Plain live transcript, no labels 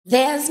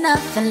There's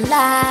nothing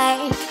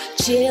like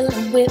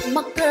chilling with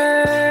my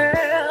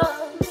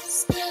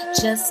girls.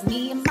 Just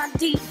me and my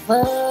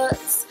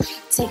divas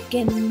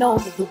taking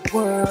over the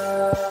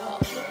world.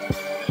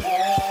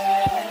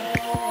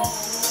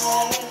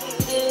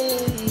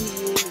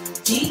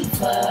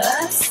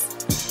 Divas.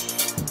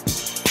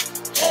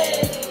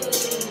 Hey,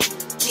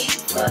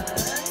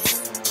 divas.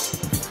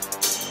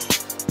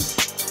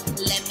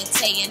 Let me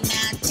tell you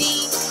now,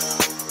 D-I-V-A-S.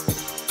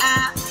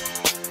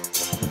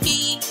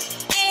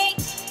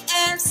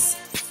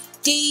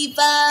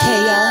 Diva.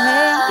 Hey y'all,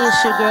 hey,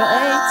 it's your girl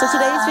A. So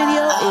today's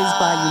video is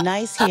by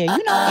UNiceHair.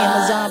 You know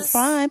Amazon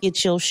Prime.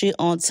 Get your shit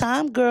on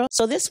time, girl.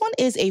 So this one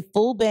is a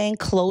full bang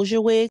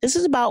closure wig. This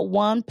is about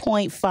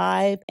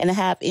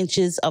 1.5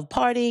 inches of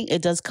parting.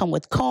 It does come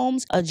with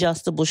combs,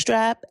 adjustable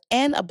strap,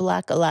 and a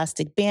black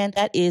elastic band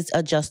that is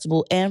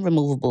adjustable and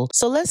removable.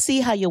 So let's see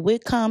how your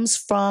wig comes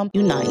from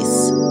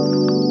UNice.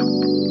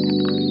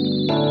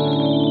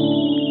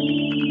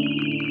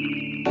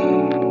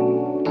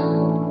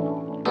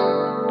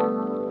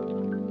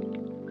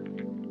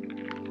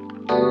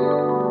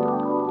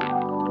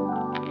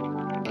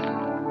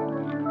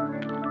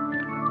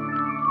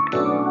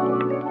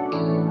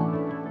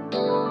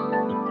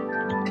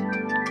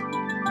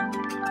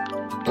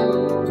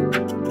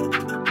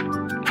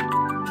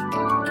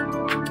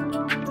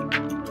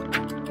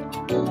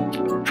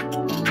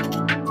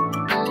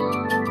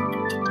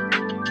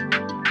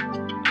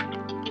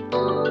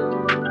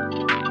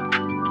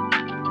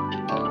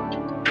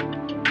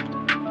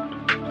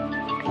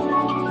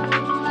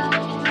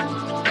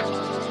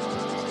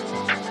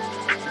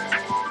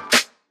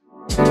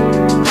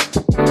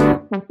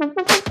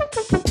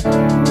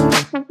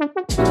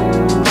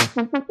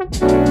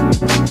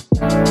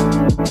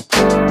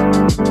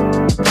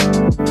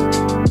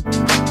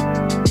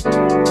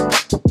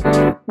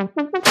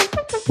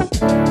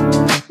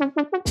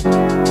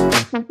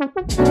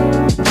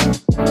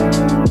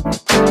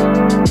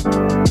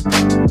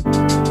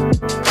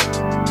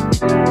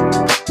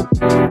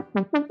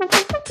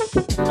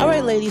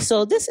 Alright ladies,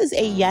 so this is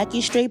a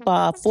Yaki straight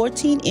bob,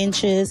 14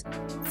 inches,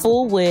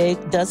 full wig,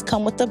 does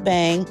come with a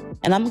bang,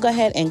 and I'm gonna go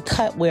ahead and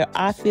cut where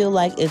I feel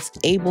like it's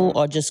able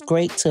or just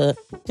great to,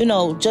 you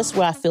know, just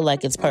where I feel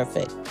like it's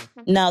perfect.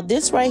 Now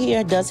this right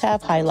here does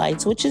have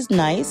highlights, which is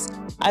nice.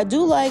 I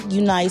do like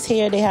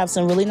UNiceHair. They have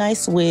some really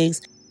nice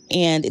wigs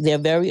and they're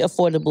very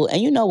affordable.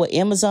 And you know, with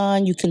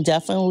Amazon, you can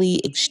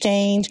definitely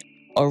exchange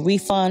or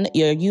refund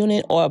your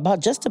unit or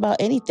just about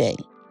anything.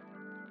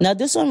 Now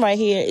this one right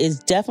here is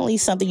definitely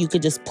something you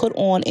could just put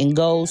on and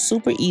go,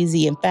 super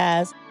easy and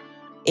fast.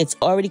 It's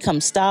already come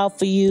styled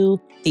for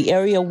you. The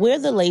area where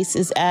the lace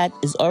is at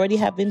is already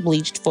have been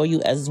bleached for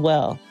you as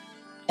well.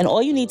 And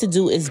all you need to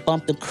do is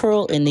bump the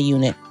curl in the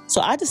unit.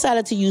 So I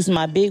decided to use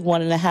my big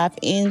 1.5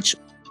 inch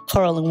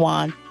curling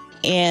wand,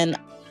 and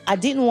I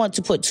didn't want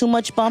to put too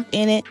much bump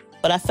in it,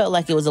 but I felt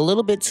like it was a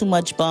little bit too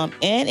much bump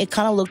and it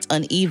kind of looked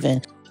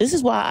uneven. This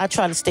is why I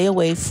try to stay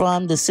away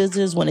from the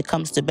scissors when it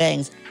comes to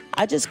bangs.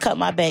 I just cut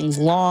my bangs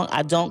long.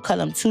 I don't cut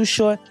them too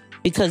short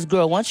because,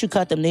 girl, once you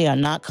cut them, they are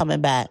not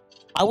coming back.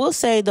 I will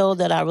say, though,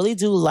 that I really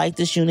do like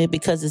this unit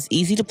because it's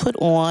easy to put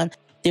on.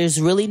 There's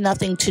really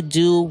nothing to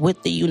do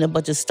with the unit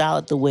but just style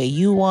it the way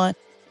you want.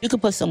 You can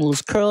put some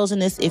loose curls in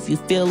this if you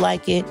feel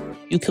like it.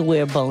 You can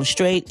wear bone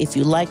straight if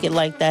you like it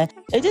like that.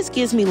 It just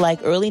gives me like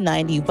early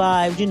 90s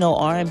vibes, you know,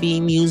 R&B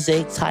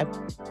music type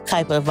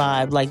of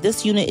vibe. Like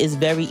this unit is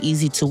very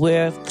easy to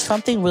wear,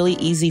 something really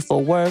easy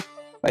for work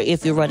or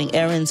if you're running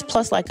errands.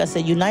 Plus, like I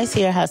said,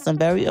 UNiceHair has some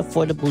very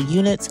affordable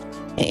units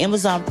and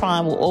Amazon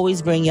Prime will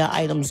always bring your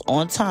items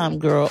on time,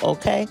 girl,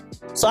 okay?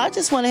 So I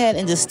just went ahead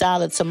and just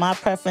styled it to my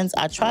preference.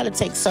 I try to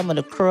take some of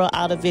the curl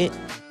out of it,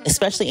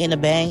 especially in the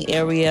bang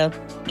area.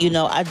 You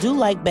know, I do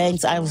like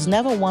bangs. I was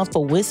never one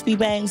for wispy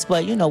bangs,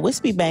 but you know,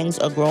 wispy bangs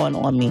are growing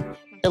on me.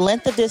 The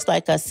length of this,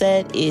 like I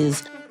said,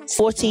 is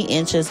 14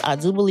 inches. I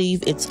do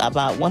believe it's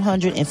about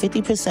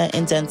 150%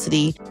 in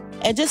density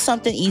and just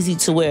something easy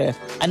to wear.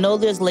 I know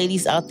there's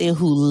ladies out there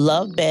who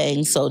love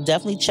bangs, so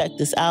definitely check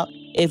this out.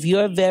 If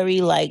you're very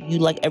you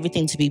like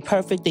everything to be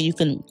perfect, then you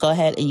can go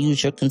ahead and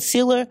use your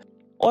concealer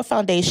or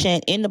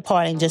foundation in the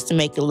parting just to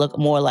make it look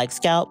more like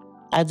scalp.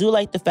 I do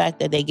like the fact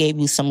that they gave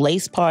you some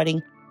lace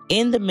parting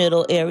in the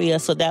middle area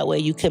so that way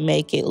you can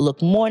make it look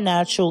more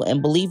natural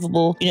and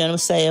believable, you know what I'm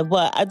saying?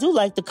 But I do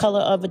like the color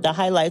of it. The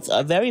highlights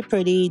are very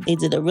pretty. They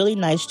did a really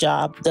nice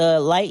job. The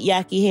light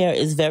Yaki hair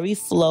is very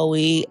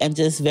flowy and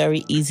just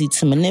very easy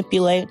to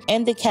manipulate,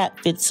 and the cap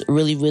fits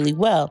really, really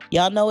well.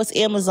 Y'all know it's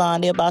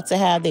Amazon. They're about to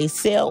have their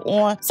sale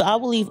on, so I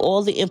will leave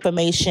all the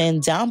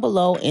information down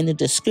below in the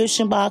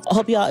description box. I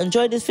hope y'all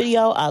enjoyed this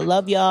video. I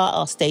love y'all.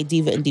 I'll stay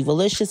diva and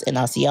divalicious, and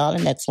I'll see y'all in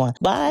the next one.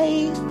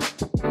 Bye.